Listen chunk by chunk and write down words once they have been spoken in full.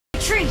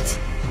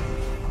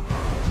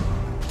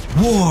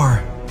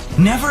War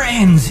never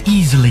ends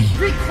easily.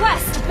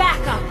 Request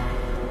backup.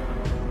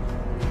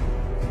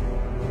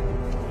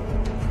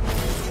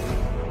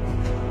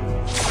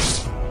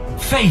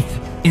 Faith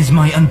is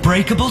my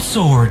unbreakable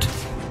sword.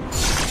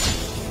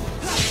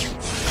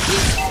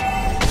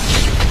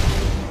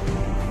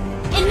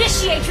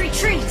 Initiate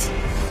retreat.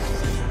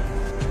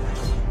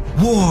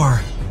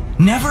 War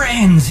never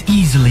ends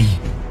easily.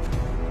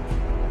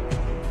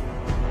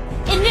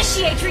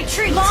 Initiate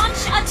retreat. Launch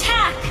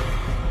attack.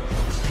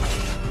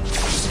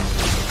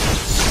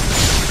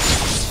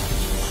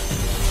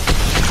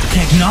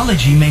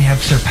 Technology may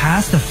have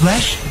surpassed the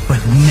flesh, but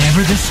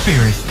never the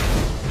spirit.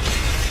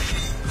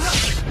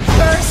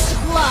 First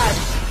blood.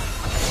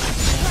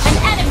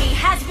 An enemy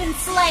has been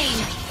slain.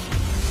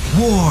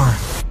 War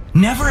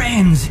never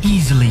ends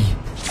easily.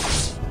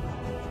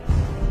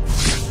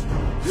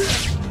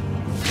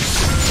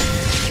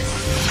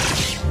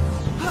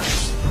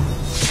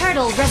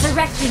 Turtle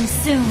resurrecting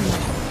soon.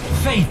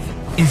 Faith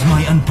is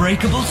my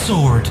unbreakable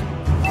sword.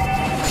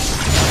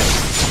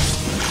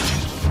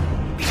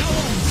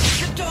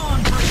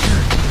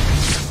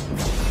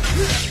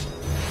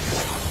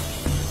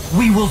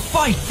 We will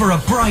fight for a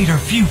brighter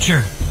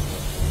future.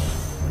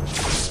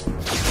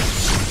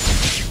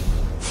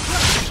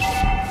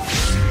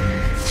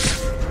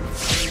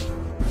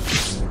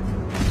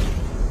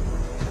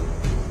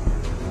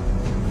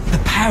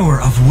 The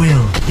power of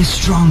will is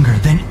stronger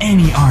than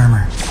any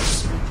armor.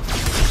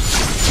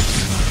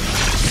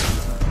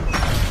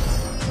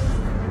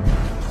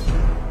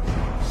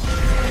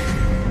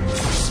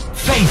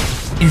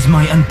 Faith is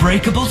my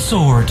unbreakable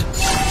sword.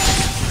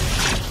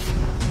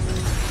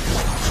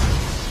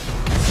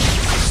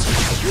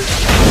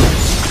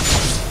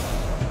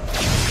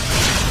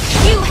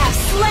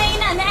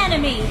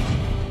 Enemy.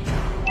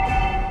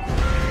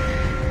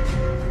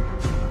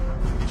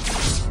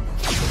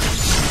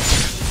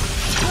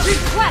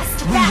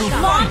 Request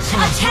backup. Launch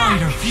attack.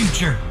 Brighter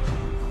future.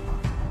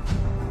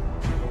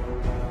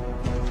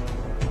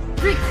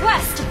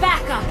 Request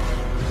backup.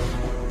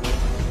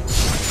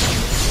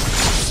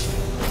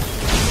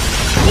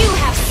 You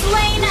have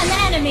slain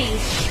an enemy.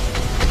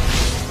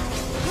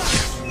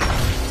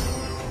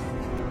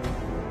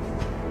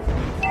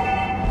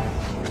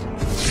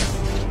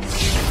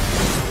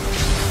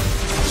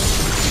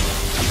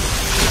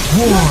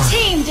 War Your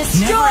team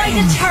destroyed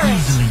the turret.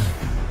 Easily.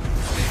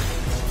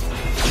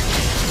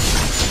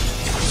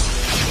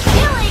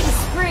 Killing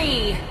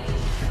spree.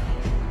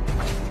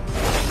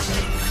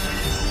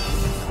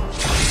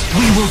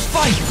 We will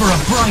fight for a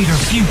brighter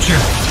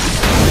future.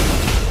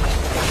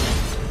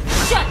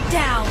 Shut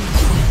down.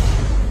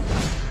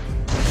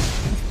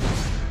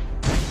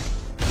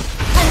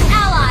 An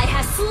ally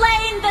has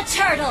slain the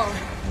turtle.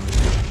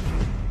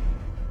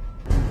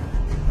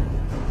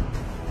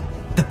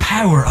 The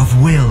power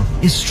of will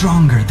is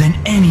stronger than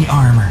any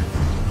armor.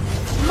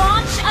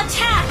 Launch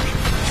attack!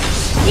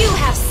 You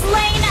have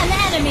slain an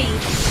enemy!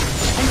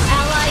 An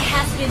ally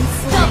has been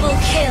slain. Double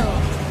kill!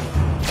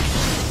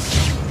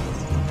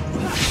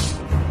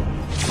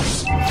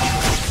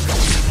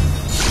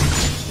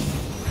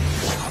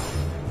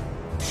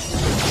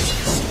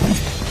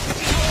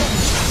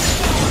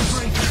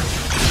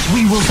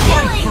 We will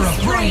fight for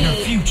a brighter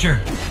future.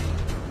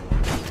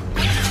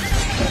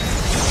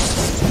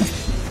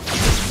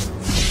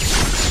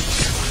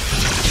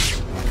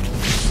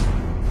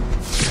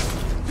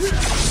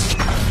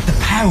 The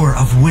power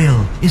of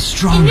will is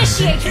stronger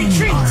Initiate than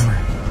retreat. any armor.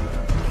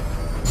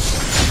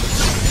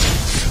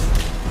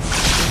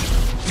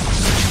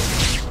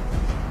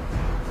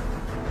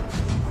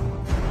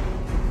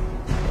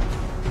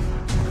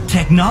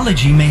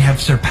 Technology may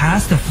have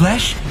surpassed the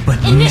flesh, but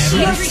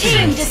Initiate never the retreat.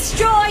 spirit. Team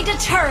destroyed a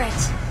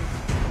turret.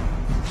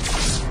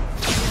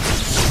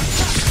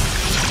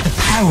 The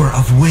power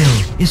of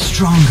will is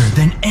stronger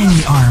than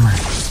any armor.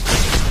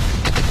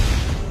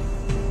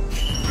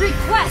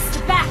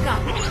 Request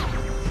backup.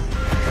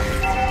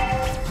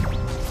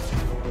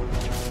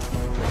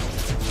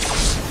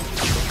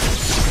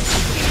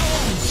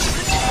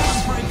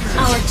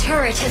 Our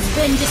turret has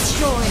been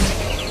destroyed.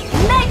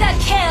 Mega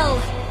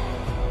kill!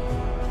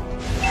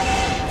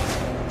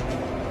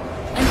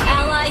 An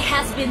ally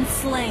has been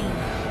slain.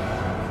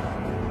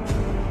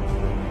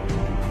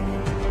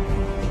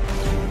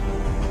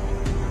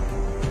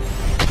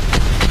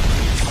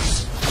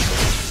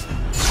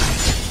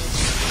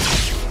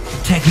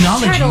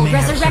 Technology Turtle may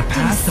have resurrecting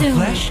surpassed the soon.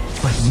 flesh,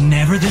 but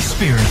never the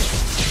spirit.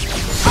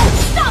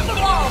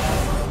 Unstoppable!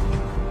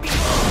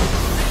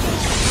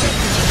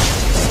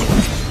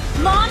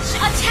 Launch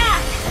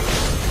attack!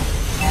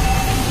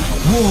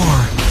 War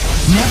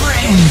never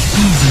ends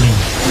easily.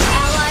 An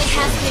ally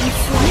has been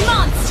slain.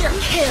 Monster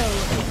kill!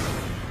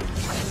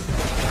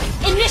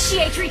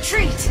 Initiate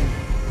retreat!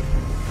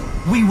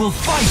 We will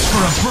fight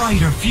for a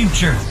brighter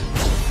future.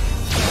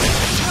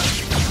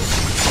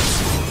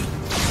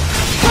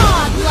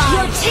 Godlike!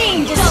 Your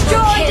team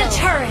destroyed a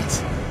turret!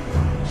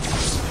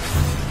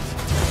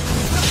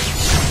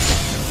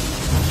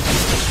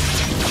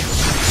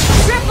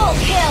 Triple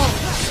kill!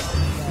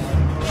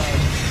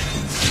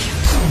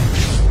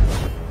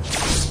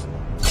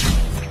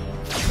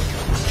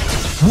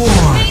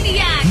 War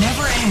MANIAC!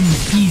 never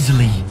ends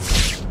easily.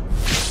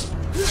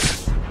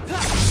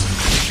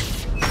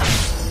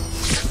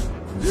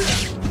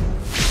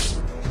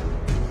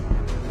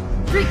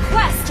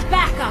 Request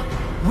backup!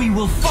 We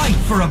will fight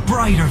for a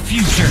brighter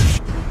future.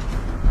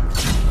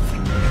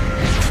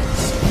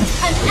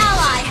 An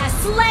ally has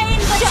slain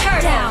the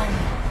turtle! Down.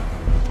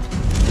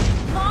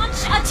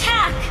 Launch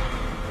attack!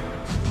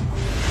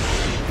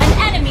 An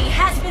enemy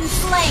has been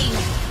slain!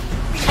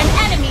 An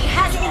enemy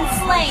has been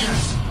slain!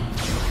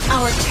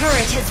 Our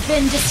turret has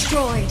been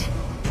destroyed.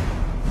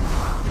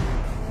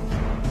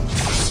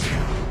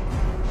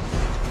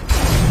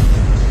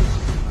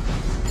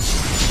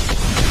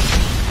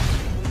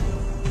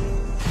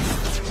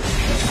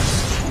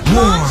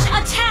 Launch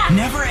attack!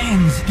 Never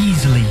ends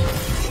easily.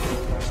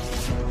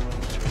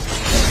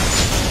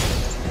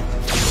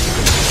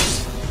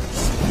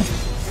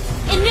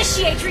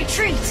 Initiate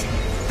retreat!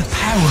 The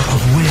power of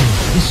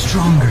will is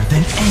stronger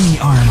than any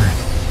armor.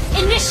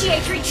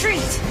 Initiate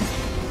retreat!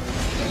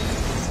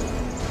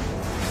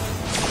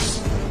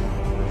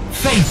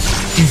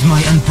 Faith is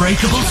my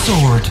unbreakable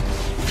sword.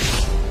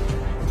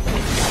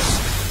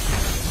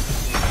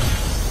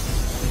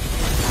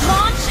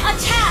 Launch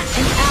attack!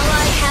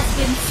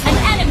 An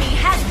enemy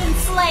has been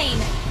slain!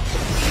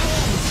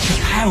 The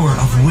power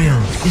of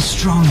will is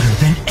stronger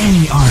than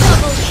any armor.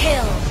 Double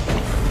kill!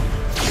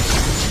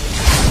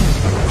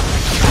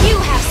 You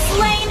have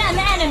slain an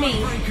enemy!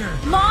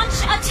 Launch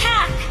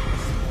attack!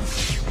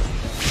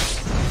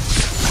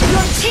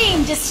 Your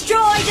team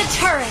destroyed a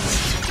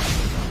turret!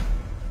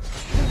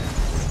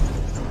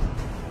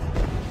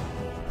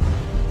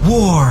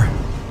 War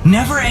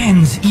never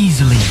ends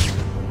easily.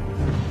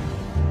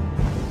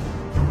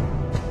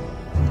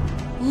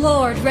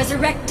 Lord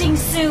resurrecting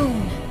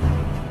soon!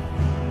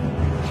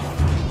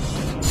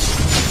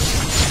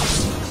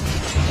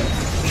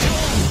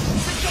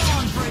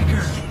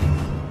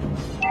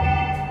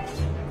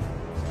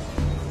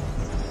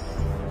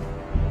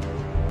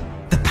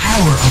 The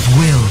power of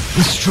will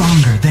is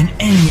stronger than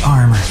any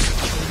armor.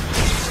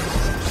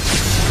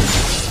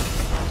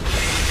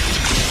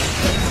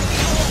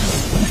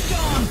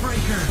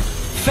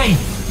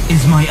 Faith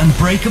is my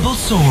unbreakable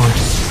sword.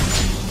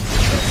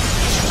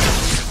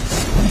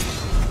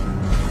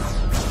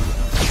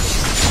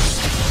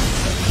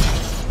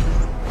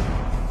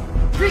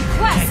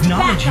 Request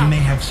Technology backup. may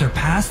have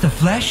surpassed the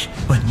flesh,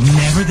 but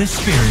never the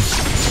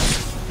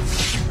spirit.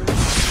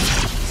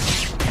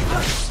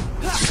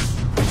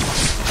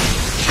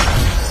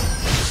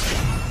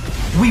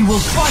 We will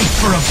fight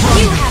for a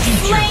You brighter have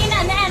future. slain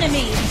an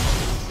enemy!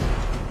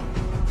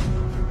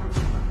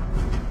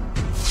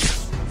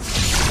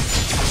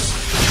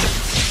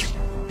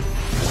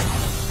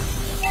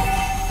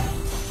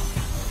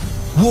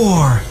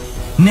 War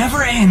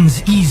never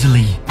ends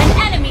easily.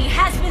 An enemy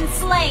has been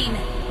slain!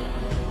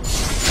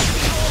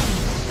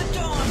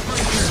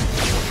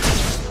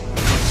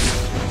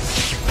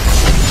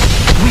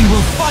 We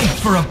will fight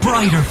for a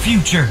brighter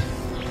future.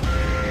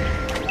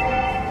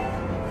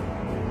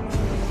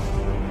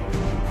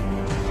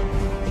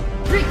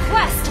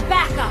 Request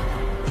backup!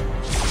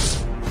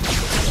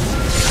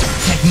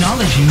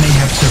 Technology may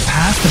have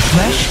surpassed the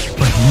flesh,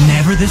 but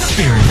never the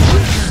spirit.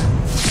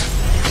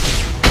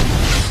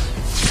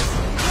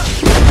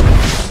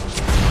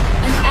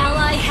 An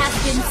ally has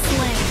been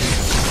slain.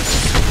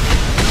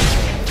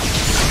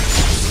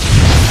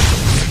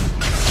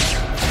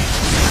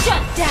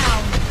 Shut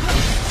down!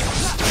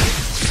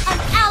 An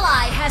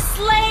ally has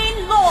slain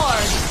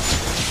Lord!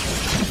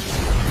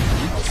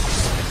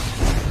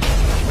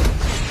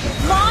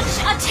 Launch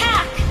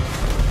attack!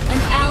 An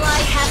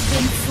ally has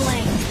been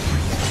slain.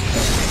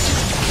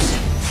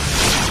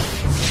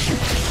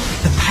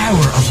 The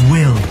power of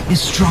will is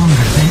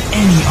stronger than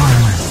any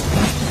armor.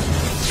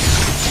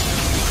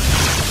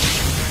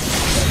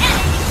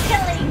 Enemy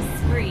killing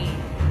spree!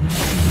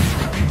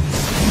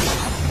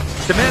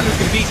 The man who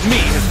can beat me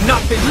has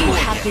not been You born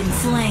have yet. been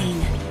slain.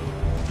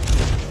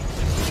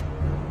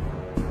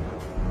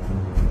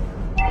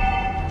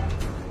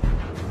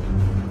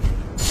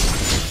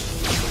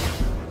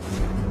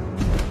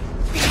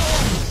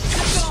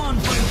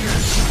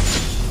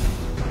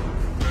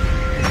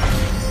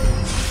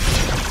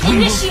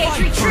 Initiate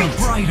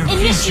retreat!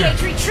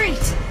 Initiate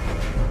retreat!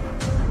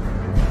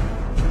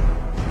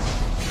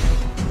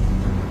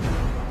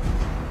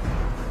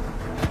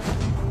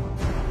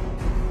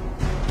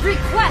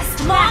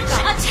 Request launch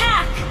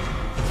attack!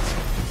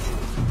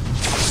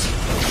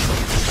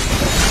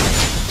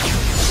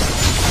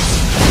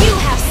 You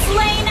have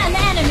slain an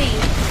enemy!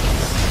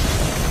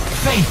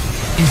 Faith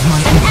is my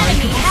An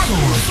enemy unbreakable has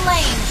been sword.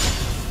 slain!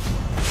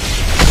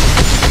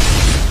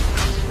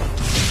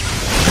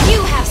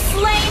 You have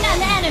slain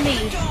an enemy!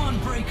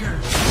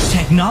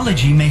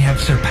 Technology may have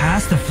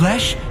surpassed the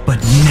flesh, but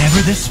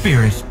never the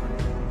spirit.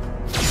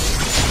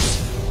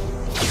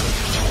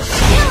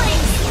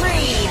 Killing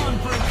spree!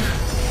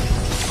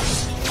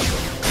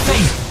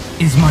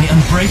 Faith is my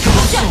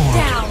unbreakable Shut sword.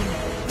 down!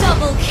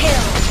 Double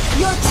kill!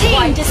 Your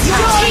team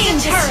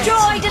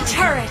destroyed a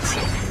turret!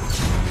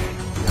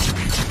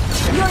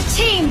 Your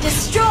team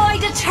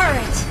destroyed a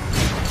turret!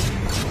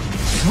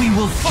 We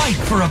will fight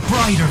for a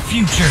brighter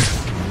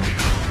future.